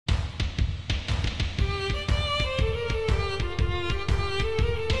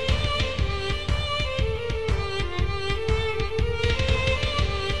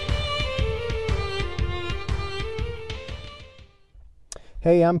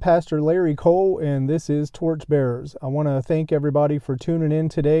Hey, I'm Pastor Larry Cole, and this is Torchbearers. I want to thank everybody for tuning in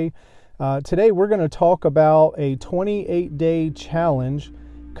today. Today we're going to talk about a 28-day challenge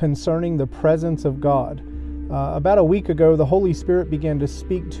concerning the presence of God. About a week ago, the Holy Spirit began to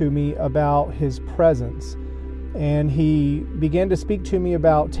speak to me about His presence. And He began to speak to me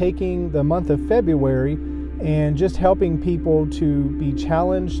about taking the month of February and just helping people to be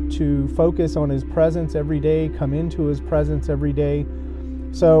challenged to focus on His presence every day, come into His presence every day.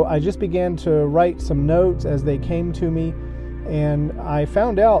 So I just began to write some notes as they came to me, and I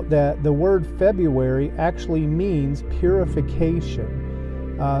found out that the word February actually means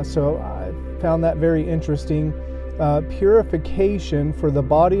purification. So I found that very interesting. Purification for the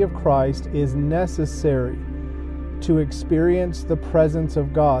body of Christ is necessary to experience the presence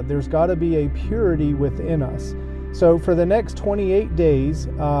of God. There's got to be a purity within us. So for the next 28 days,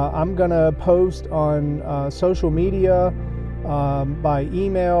 I'm going to post on social media, by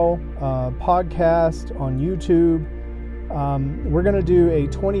email, podcast, on YouTube. We're going to do a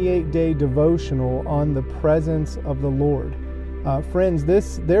 28-day devotional on the presence of the Lord. Friends,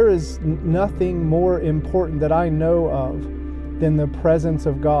 there is nothing more important that I know of than the presence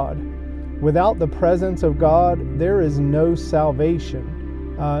of God. Without the presence of God, there is no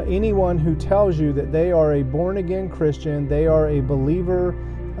salvation. Anyone who tells you that they are a born-again Christian, they are a believer,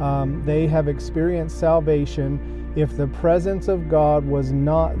 they have experienced salvation, if the presence of God was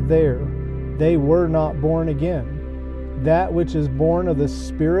not there, they were not born again. That which is born of the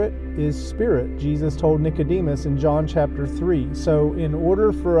Spirit is spirit, Jesus told Nicodemus in John chapter 3. So in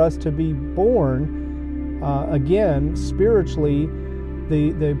order for us to be born again spiritually,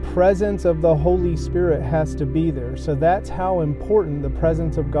 the presence of the Holy Spirit has to be there. So that's how important the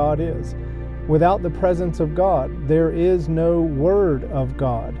presence of God is. Without the presence of God, there is no Word of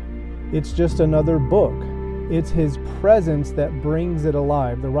God. It's just another book. It's His presence that brings it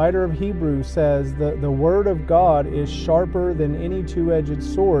alive. The writer of Hebrews says that the Word of God is sharper than any two-edged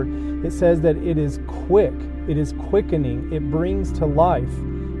sword. It says that it is quick, it is quickening, it brings to life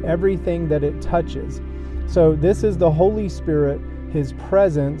everything that it touches. So this is the Holy Spirit, His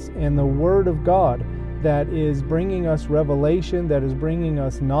presence, and the Word of God that is bringing us revelation, that is bringing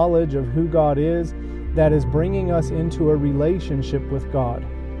us knowledge of who God is, that is bringing us into a relationship with God.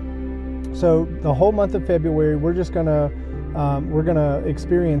 So the whole month of February, we're gonna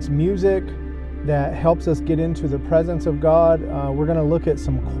experience music that helps us get into the presence of God. We're gonna look at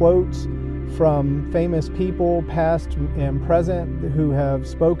some quotes from famous people, past and present, who have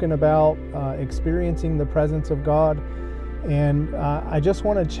spoken about experiencing the presence of God. And I just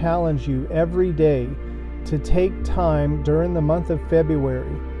want to challenge you every day to take time during the month of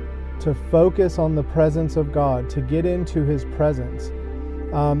February to focus on the presence of God, to get into His presence.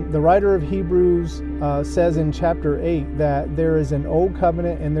 The writer of Hebrews says in chapter 8 that there is an old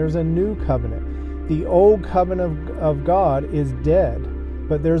covenant and there's a new covenant. The old covenant of God is dead,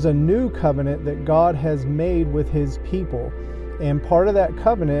 but there's a new covenant that God has made with His people. And part of that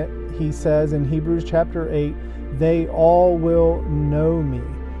covenant, he says in Hebrews chapter 8, they all will know me.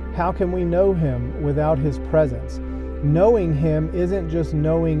 How can we know Him without His presence? Knowing Him isn't just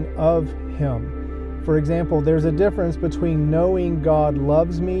knowing of Him. For example, there's a difference between knowing God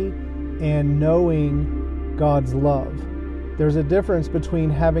loves me and knowing God's love. There's a difference between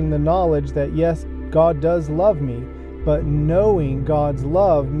having the knowledge that, yes, God does love me, but knowing God's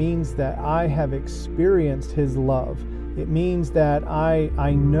love means that I have experienced His love. It means that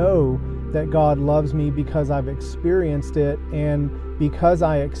I know that God loves me because I've experienced it, and because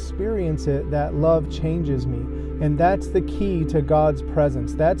I experience it, that love changes me. And that's the key to God's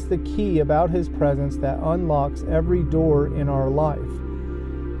presence. That's the key about His presence that unlocks every door in our life.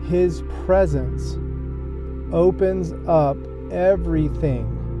 His presence opens up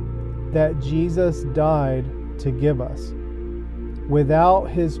everything that Jesus died to give us. Without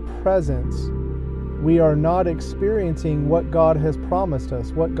His presence, we are not experiencing what God has promised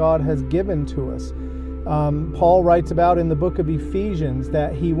us, what God has given to us. Paul writes about in the book of Ephesians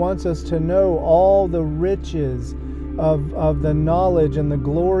that he wants us to know all the riches of the knowledge and the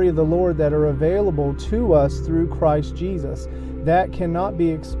glory of the Lord that are available to us through Christ Jesus. That cannot be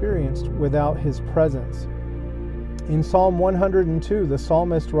experienced without His presence. In Psalm 102, the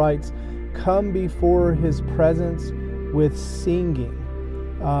psalmist writes, "Come before His presence with singing."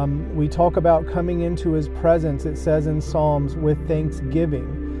 We talk about coming into His presence, it says in Psalms, with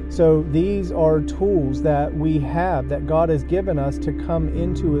thanksgiving. So these are tools that we have, that God has given us to come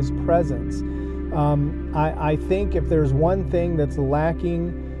into His presence. I think if there's one thing that's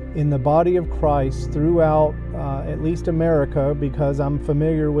lacking in the body of Christ throughout at least America, because I'm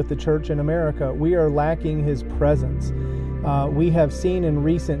familiar with the church in America, we are lacking His presence. We have seen in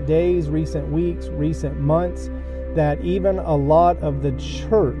recent days, recent weeks, recent months, that even a lot of the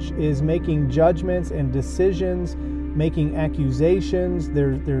church is making judgments and decisions, making accusations.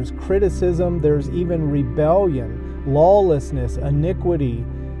 There's criticism, there's even rebellion, lawlessness, iniquity,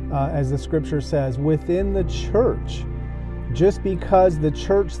 as the scripture says, within the church, just because the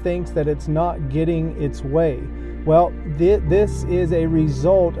church thinks that it's not getting its way. Well, this is a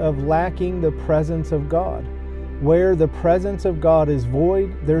result of lacking the presence of God. Where the presence of God is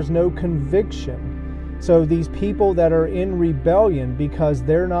void, there's no conviction. So these people that are in rebellion because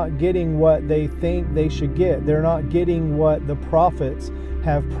they're not getting what they think they should get, they're not getting what the prophets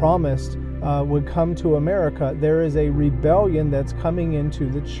have promised would come to America, there is a rebellion that's coming into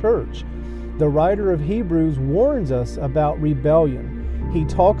the church. The writer of Hebrews warns us about rebellion. He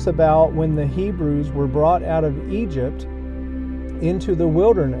talks about when the Hebrews were brought out of Egypt into the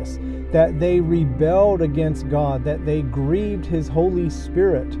wilderness, that they rebelled against God, that they grieved His Holy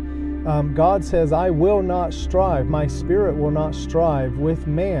Spirit. God says, I will not strive, my spirit will not strive with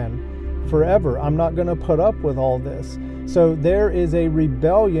man forever. I'm not going to put up with all this. So there is a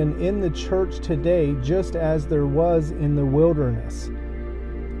rebellion in the church today, just as there was in the wilderness.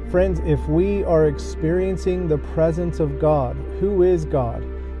 Friends, if we are experiencing the presence of God, who is God?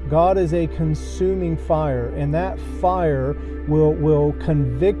 God is a consuming fire, and that fire will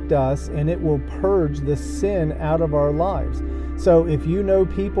convict us, and it will purge the sin out of our lives. So if you know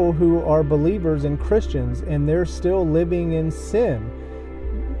people who are believers and Christians and they're still living in sin,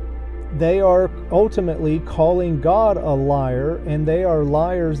 they are ultimately calling God a liar, and they are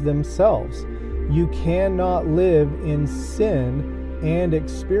liars themselves. You cannot live in sin and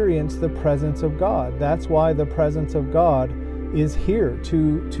experience the presence of God. That's why the presence of God is here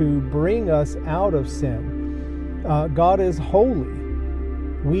to bring us out of sin. God is holy.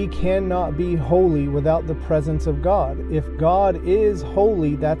 We cannot be holy without the presence of God. If God is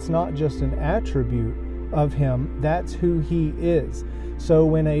holy, that's not just an attribute of Him, that's who He is. So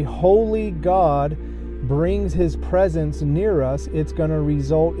when a holy God brings His presence near us, it's going to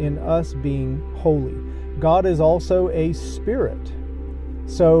result in us being holy. God is also a spirit.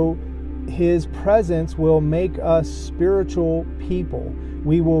 So His presence will make us spiritual people.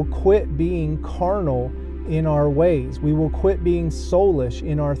 We will quit being carnal in our ways. We will quit being soulish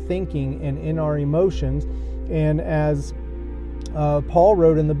in our thinking and in our emotions. And as Paul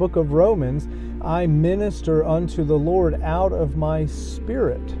wrote in the book of Romans, I minister unto the Lord out of my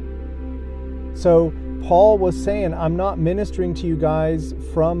spirit. So Paul was saying, I'm not ministering to you guys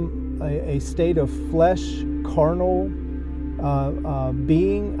from a state of flesh, carnal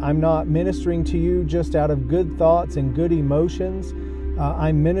being. I'm not ministering to you just out of good thoughts and good emotions.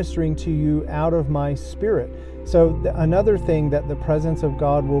 I'm ministering to you out of my spirit. So another thing that the presence of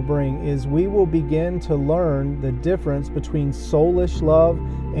God will bring is we will begin to learn the difference between soulish love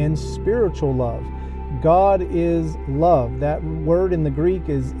and spiritual love. God is love. That word in the Greek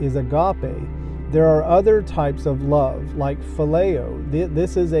is agape. There are other types of love, like phileo.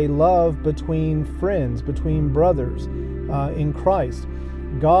 This is a love between friends, between brothers in Christ.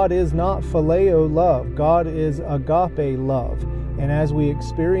 God is not phileo love. God is agape love. And as we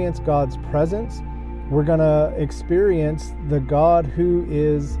experience God's presence, we're going to experience the God who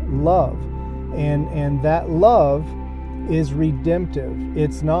is love. And that love is redemptive.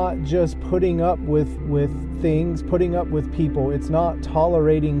 It's not just putting up with things, putting up with people. It's not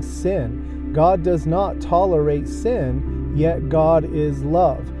tolerating sin. God does not tolerate sin, yet God is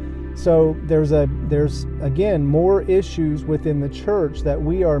love. So there's again more issues within the church that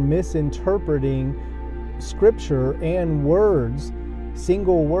we are misinterpreting Scripture and words,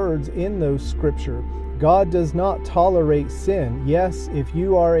 single words in those Scripture. God does not tolerate sin. Yes, if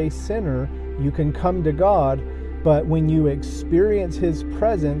you are a sinner, you can come to God, but when you experience His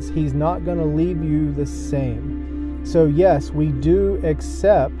presence, He's not going to leave you the same. So yes, we do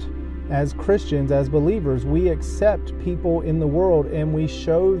accept, as Christians, as believers, we accept people in the world and we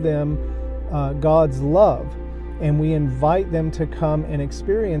show them God's love, and we invite them to come and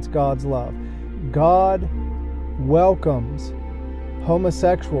experience God's love. God welcomes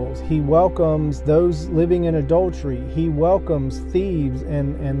homosexuals. He welcomes those living in adultery. He welcomes thieves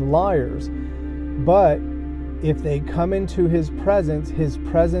and liars. But if they come into His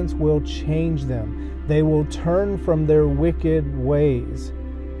presence will change them. They will turn from their wicked ways,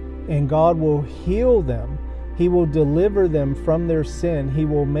 and God will heal them. He will deliver them from their sin. He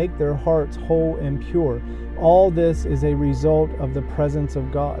will make their hearts whole and pure. All this is a result of the presence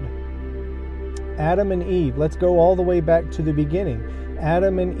of God. Adam and Eve, let's go all the way back to the beginning.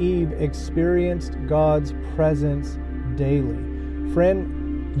 Adam and Eve experienced God's presence daily.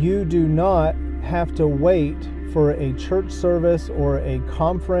 Friend, you do not have to wait for a church service or a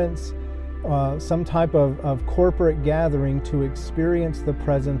conference, some type of corporate gathering to experience the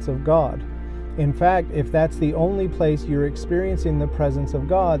presence of God. In fact, if that's the only place you're experiencing the presence of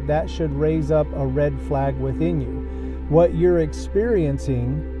God, that should raise up a red flag within you. What you're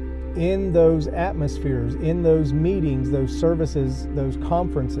experiencing in those atmospheres, in those meetings, those services, those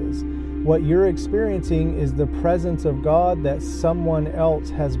conferences, what you're experiencing is the presence of God that someone else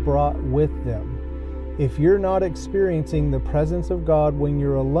has brought with them. If you're not experiencing the presence of God when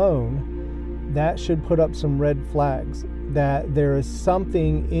you're alone, that should put up some red flags, that there is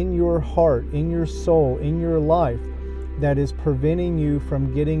something in your heart, in your soul, in your life that is preventing you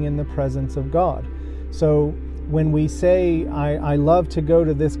from getting in the presence of God. So when we say, I love to go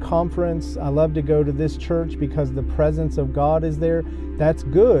to this conference, I love to go to this church because the presence of God is there, that's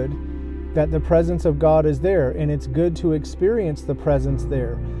good that the presence of God is there, and it's good to experience the presence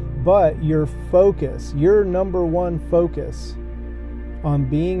there. But your focus, your number one focus on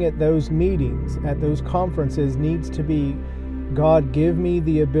being at those meetings, at those conferences needs to be, God, give me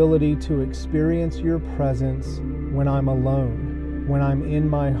the ability to experience your presence when I'm alone, when I'm in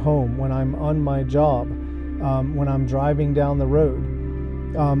my home, when I'm on my job, when I'm driving down the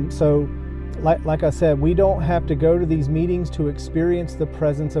road. So like I said, we don't have to go to these meetings to experience the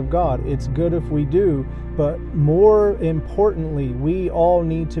presence of God. It's good if we do, but more importantly, we all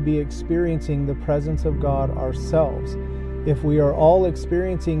need to be experiencing the presence of God ourselves. If we are all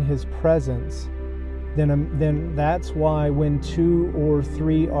experiencing His presence, then that's why when 2 or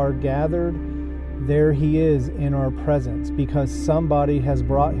 3 are gathered, there He is in our presence, because somebody has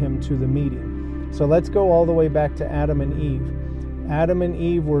brought Him to the meeting. So let's go all the way back to Adam and Eve. Adam and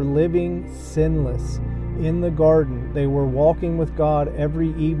Eve were living sinless in the garden. They were walking with God every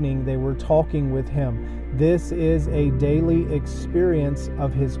evening. They were talking with Him. This is a daily experience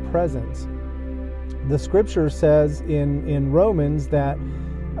of His presence. The scripture says in Romans that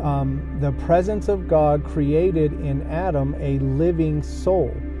the presence of God created in Adam a living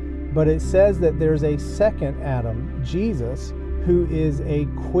soul. But it says that there's a second Adam, Jesus, who is a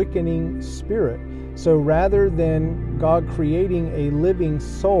quickening spirit. So rather than God creating a living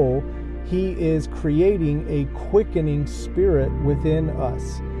soul, He is creating a quickening spirit within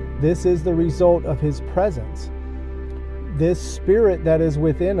us. This is the result of His presence. This spirit that is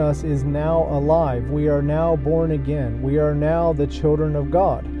within us is now alive. We are now born again. We are now the children of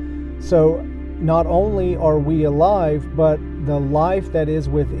God. So not only are we alive, but the life that is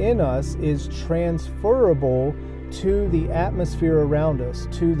within us is transferable to the atmosphere around us,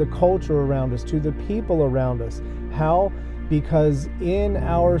 to the culture around us, to the people around us. How? Because in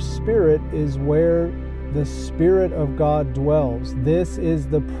our spirit is where the Spirit of God dwells. This is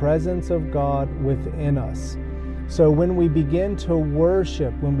the presence of God within us. So when we begin to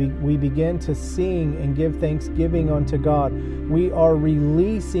worship, when we begin to sing and give thanksgiving unto God, we are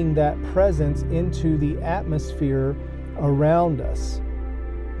releasing that presence into the atmosphere around us.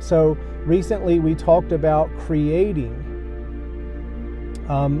 So recently we talked about creating.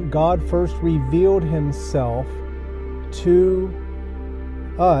 God first revealed Himself to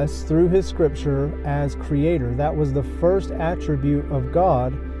us through His scripture as creator. That was the first attribute of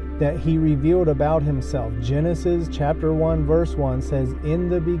God that He revealed about Himself. Genesis chapter 1 verse 1 says, "In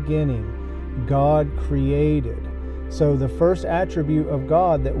the beginning, God created." So the first attribute of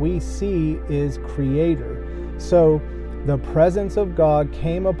God that we see is creator. So the presence of God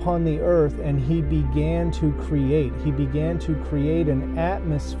came upon the earth and He began to create. He began to create an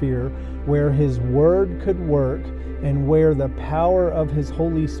atmosphere where His word could work and where the power of His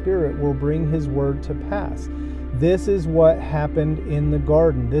Holy Spirit will bring His word to pass. This is what happened in the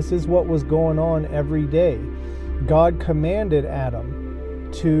garden. This is what was going on every day. God commanded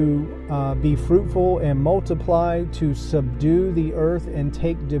Adam to be fruitful and multiply, to subdue the earth and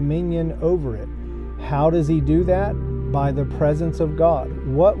take dominion over it. How does He do that? By the presence of God.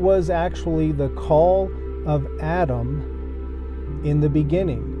 What was actually the call of Adam in the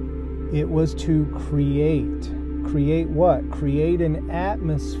beginning? It was to create. Create what? Create an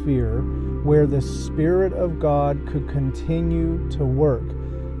atmosphere where the Spirit of God could continue to work.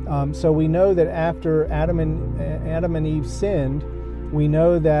 So we know that after Adam and Eve sinned, we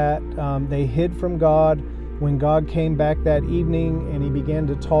know that they hid from God. When God came back that evening and He began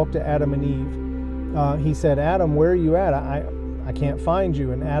to talk to Adam and Eve, He said, "Adam, where are you at? I can't find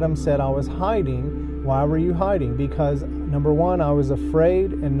you." And Adam said, "I was hiding." Why were you hiding? Because number one, I was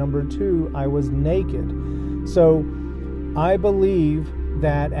afraid, and number two, I was naked. So I believe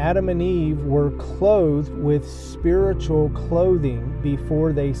that Adam and Eve were clothed with spiritual clothing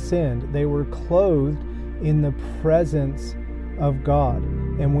before they sinned. They were clothed in the presence of God.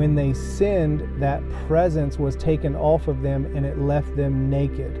 And when they sinned, that presence was taken off of them and it left them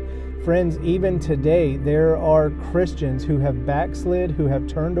naked. Friends, even today, there are Christians who have backslid, who have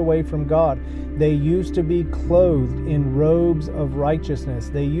turned away from God. They used to be clothed in robes of righteousness.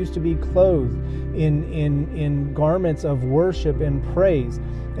 They used to be clothed in garments of worship and praise.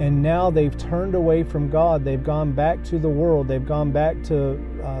 And now they've turned away from God. They've gone back to the world. They've gone back to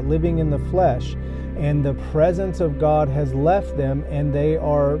living in the flesh. And the presence of God has left them and they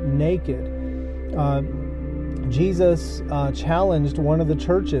are naked. Jesus challenged one of the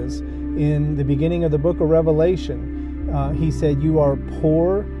churches in the beginning of the book of Revelation. He said, "You are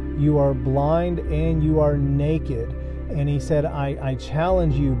poor, you are blind, and you are naked." And he said, I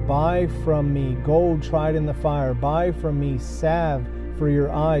challenge you, buy from me gold tried in the fire. Buy from me salve for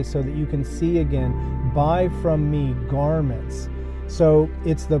your eyes so that you can see again. Buy from me garments. So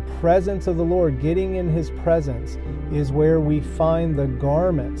it's the presence of the Lord. Getting in His presence is where we find the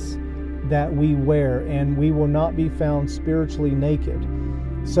garments that we wear, and we will not be found spiritually naked.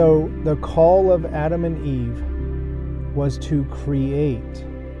 So the call of Adam and Eve was to create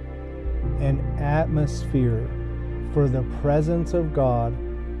an atmosphere for the presence of God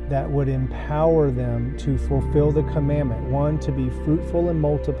that would empower them to fulfill the commandment. 1, to be fruitful and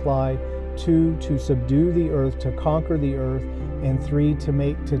multiply. 2, to subdue the earth, to conquer the earth. And 3,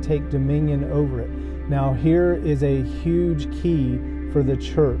 to take dominion over it. Now here is a huge key for the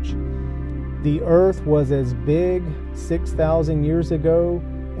church. The earth was as big 6,000 years ago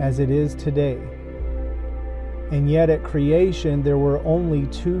as it is today. And yet at creation there were only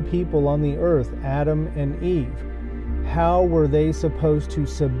 2 people on the earth, Adam and Eve. How were they supposed to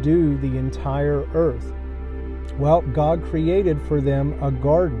subdue the entire earth? Well, God created for them a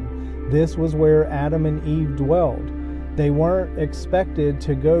garden. This was where Adam and Eve dwelled. They weren't expected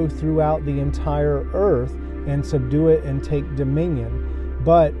to go throughout the entire earth and subdue it and take dominion.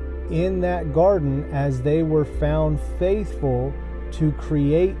 But in that garden, as they were found faithful to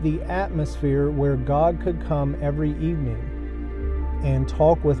create the atmosphere where God could come every evening and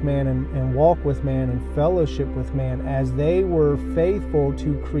talk with man and walk with man and fellowship with man, as they were faithful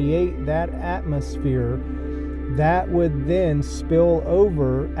to create that atmosphere, that would then spill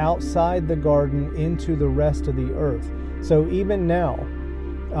over outside the garden into the rest of the earth. So even now,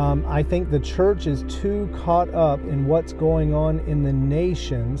 I think the church is too caught up in what's going on in the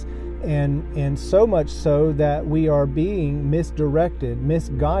nations, and so much so that we are being misdirected,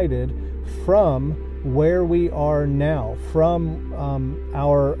 misguided from where we are now, from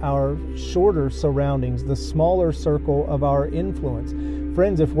our shorter surroundings, the smaller circle of our influence.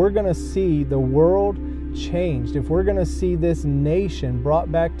 Friends, if we're going to see the world changed, if we're going to see this nation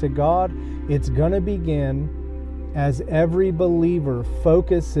brought back to God, it's going to begin as every believer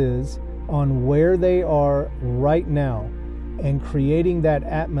focuses on where they are right now and creating that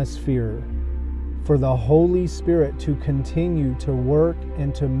atmosphere for the Holy Spirit to continue to work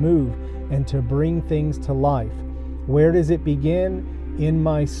and to move and to bring things to life. Where does it begin? In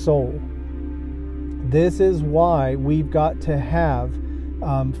my soul. This is why we've got to have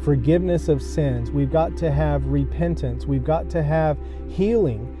forgiveness of sins. We've got to have repentance. We've got to have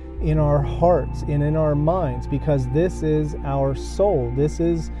healing in our hearts and in our minds, because this is our soul. This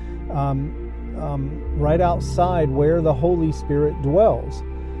is right outside where the Holy Spirit dwells.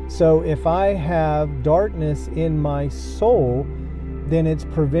 So if I have darkness in my soul, then it's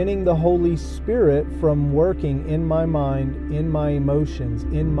preventing the Holy Spirit from working in my mind, in my emotions,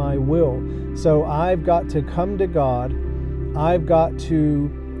 in my will. So I've got to come to God. I've got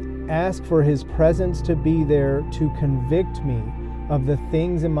to ask for His presence to be there to convict me of the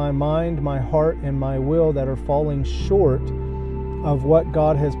things in my mind, my heart, and my will that are falling short of what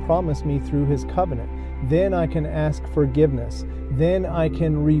God has promised me through His covenant. Then I can ask forgiveness. Then I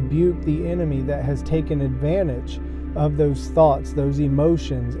can rebuke the enemy that has taken advantage of those thoughts, those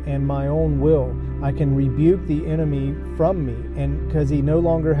emotions, and my own will. I can rebuke the enemy from me, and because he no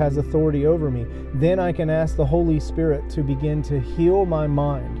longer has authority over me. Then I can ask the Holy Spirit to begin to heal my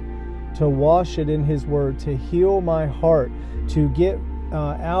mind, to wash it in His Word, to heal my heart, to get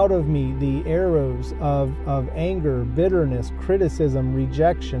out of me the arrows of anger, bitterness, criticism,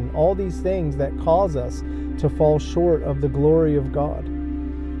 rejection, all these things that cause us to fall short of the glory of God.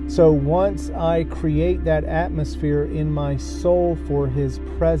 So once I create that atmosphere in my soul for His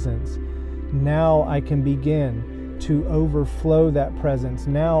presence, now I can begin to overflow that presence.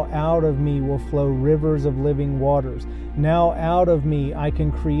 Now out of me will flow rivers of living waters. Now out of me I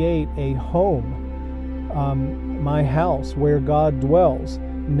can create a home, my house where God dwells.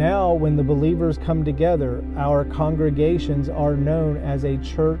 Now when the believers come together, our congregations are known as a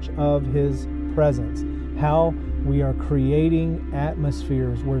church of His presence. How? We are creating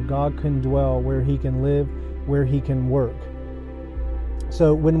atmospheres where God can dwell, where He can live, where He can work.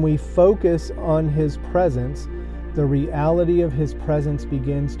 So when we focus on His presence, the reality of His presence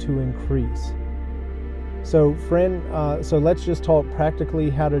begins to increase. So friend, so let's just talk practically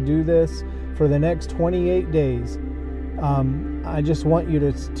how to do this. For the next 28 days, I just want you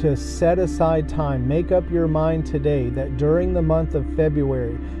to set aside time. Make up your mind today that during the month of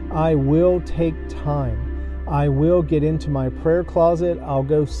February, I will take time. I will get into my prayer closet. I'll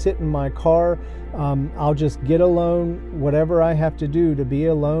go sit in my car. I'll just get alone, whatever I have to do to be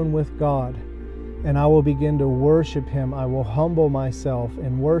alone with God. And I will begin to worship Him. I will humble myself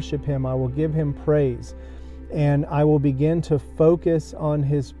and worship Him. I will give Him praise. And I will begin to focus on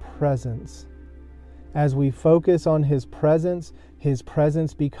His presence. As we focus on His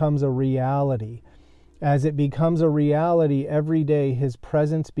presence becomes a reality. As it becomes a reality every day, His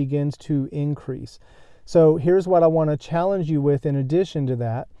presence begins to increase. So here's what I want to challenge you with in addition to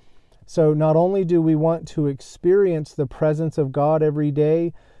that. So not only do we want to experience the presence of God every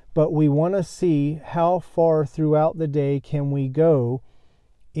day, but we want to see how far throughout the day can we go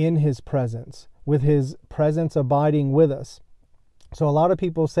in His presence, with His presence abiding with us. So a lot of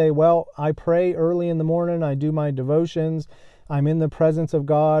people say, well, I pray early in the morning, I do my devotions, I'm in the presence of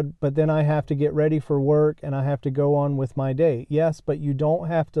God, but then I have to get ready for work and I have to go on with my day. Yes, but you don't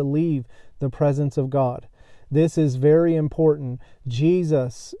have to leave the presence of God. This is very important.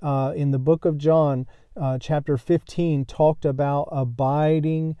 Jesus, in the book of John, chapter 15, talked about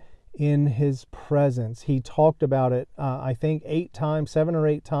abiding in His presence. He talked about it, I think 7 or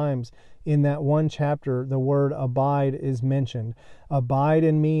 8 times in that one chapter. The word abide is mentioned. Abide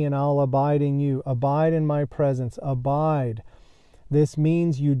in me and I'll abide in you. Abide in my presence. Abide. This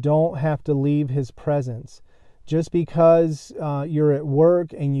means you don't have to leave His presence. Just because you're at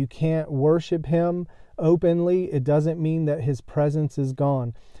work and you can't worship Him openly, it doesn't mean that His presence is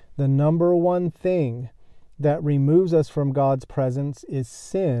gone. The number one thing that removes us from God's presence is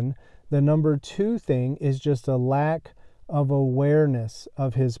sin. The number 2 thing is just a lack of awareness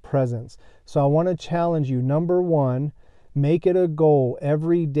of His presence. So I want to challenge you. Number 1, make it a goal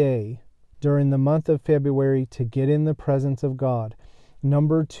every day during the month of February to get in the presence of God.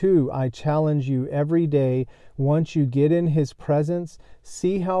 Number 2, I challenge you every day, once you get in His presence,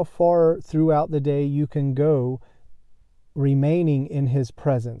 see how far throughout the day you can go remaining in His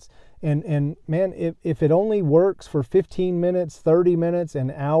presence. And man, if it only works for 15 minutes, 30 minutes,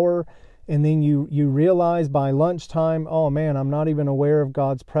 an hour, and then you realize by lunchtime, oh man, I'm not even aware of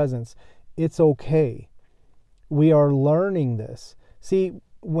God's presence, it's okay. We are learning this. See,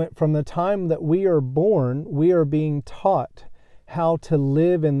 from the time that we are born, we are being taught how to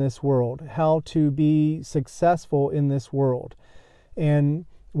live in this world, how to be successful in this world. And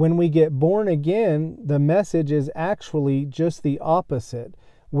when we get born again, the message is actually just the opposite.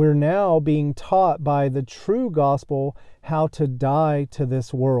 We're now being taught by the true gospel how to die to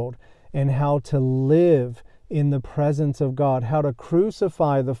this world and how to live in the presence of God, how to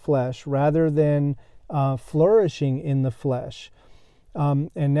crucify the flesh rather than flourishing in the flesh. And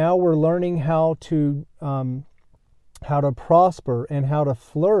now we're learning how to prosper and how to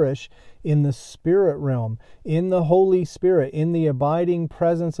flourish in the spirit realm, in the Holy Spirit, in the abiding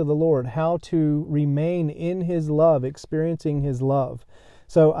presence of the Lord, how to remain in His love, experiencing His love.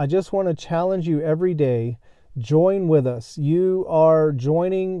 So I just want to challenge you every day, join with us. You are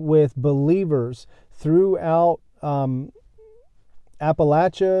joining with believers throughout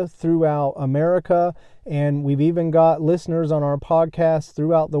Appalachia, throughout America, and we've even got listeners on our podcast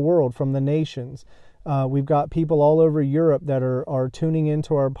throughout the world from the nations. We've got people all over Europe that are tuning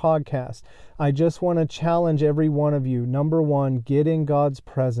into our podcast. I just want to challenge every one of you. Number 1, get in God's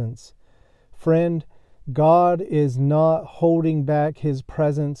presence. Friend, God is not holding back His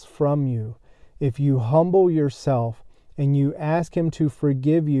presence from you. If you humble yourself and you ask Him to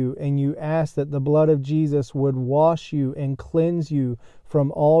forgive you and you ask that the blood of Jesus would wash you and cleanse you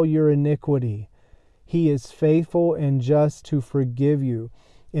from all your iniquity, He is faithful and just to forgive you.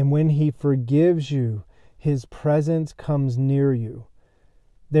 And when He forgives you, His presence comes near you.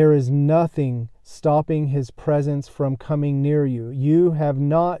 There is nothing stopping His presence from coming near you. You have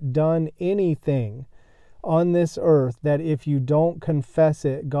not done anything on this earth that if you don't confess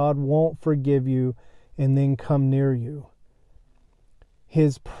it, God won't forgive you and then come near you.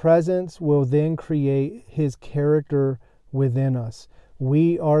 His presence will then create His character within us.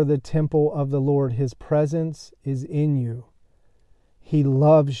 We are the temple of the Lord. His presence is in you. He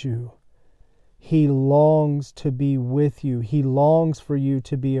loves you. He longs to be with you. He longs for you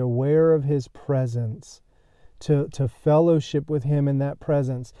to be aware of His presence, to fellowship with Him in that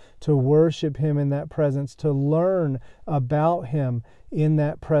presence, to worship Him in that presence, to learn about Him in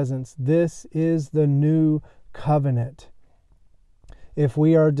that presence. This is the new covenant. If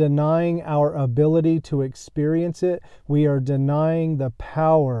we are denying our ability to experience it, we are denying the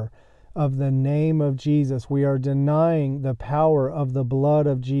power of the name of Jesus. We are denying the power of the blood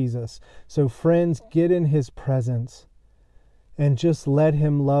of Jesus. So friends, get in His presence and just let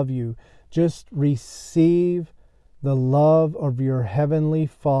Him love you. Just receive the love of your Heavenly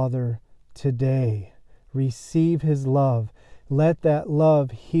Father today. Receive His love. Let that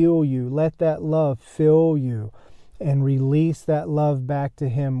love heal you. Let that love fill you. And release that love back to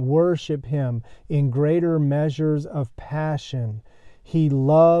Him. Worship Him in greater measures of passion. He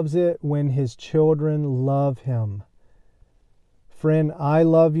loves it when His children love Him. Friend, I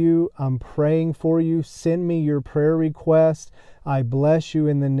love you. I'm praying for you. Send me your prayer request. I bless you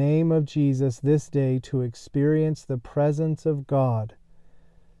in the name of Jesus this day to experience the presence of God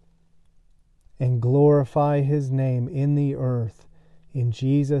and glorify His name in the earth. In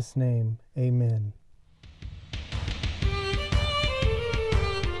Jesus' name, amen.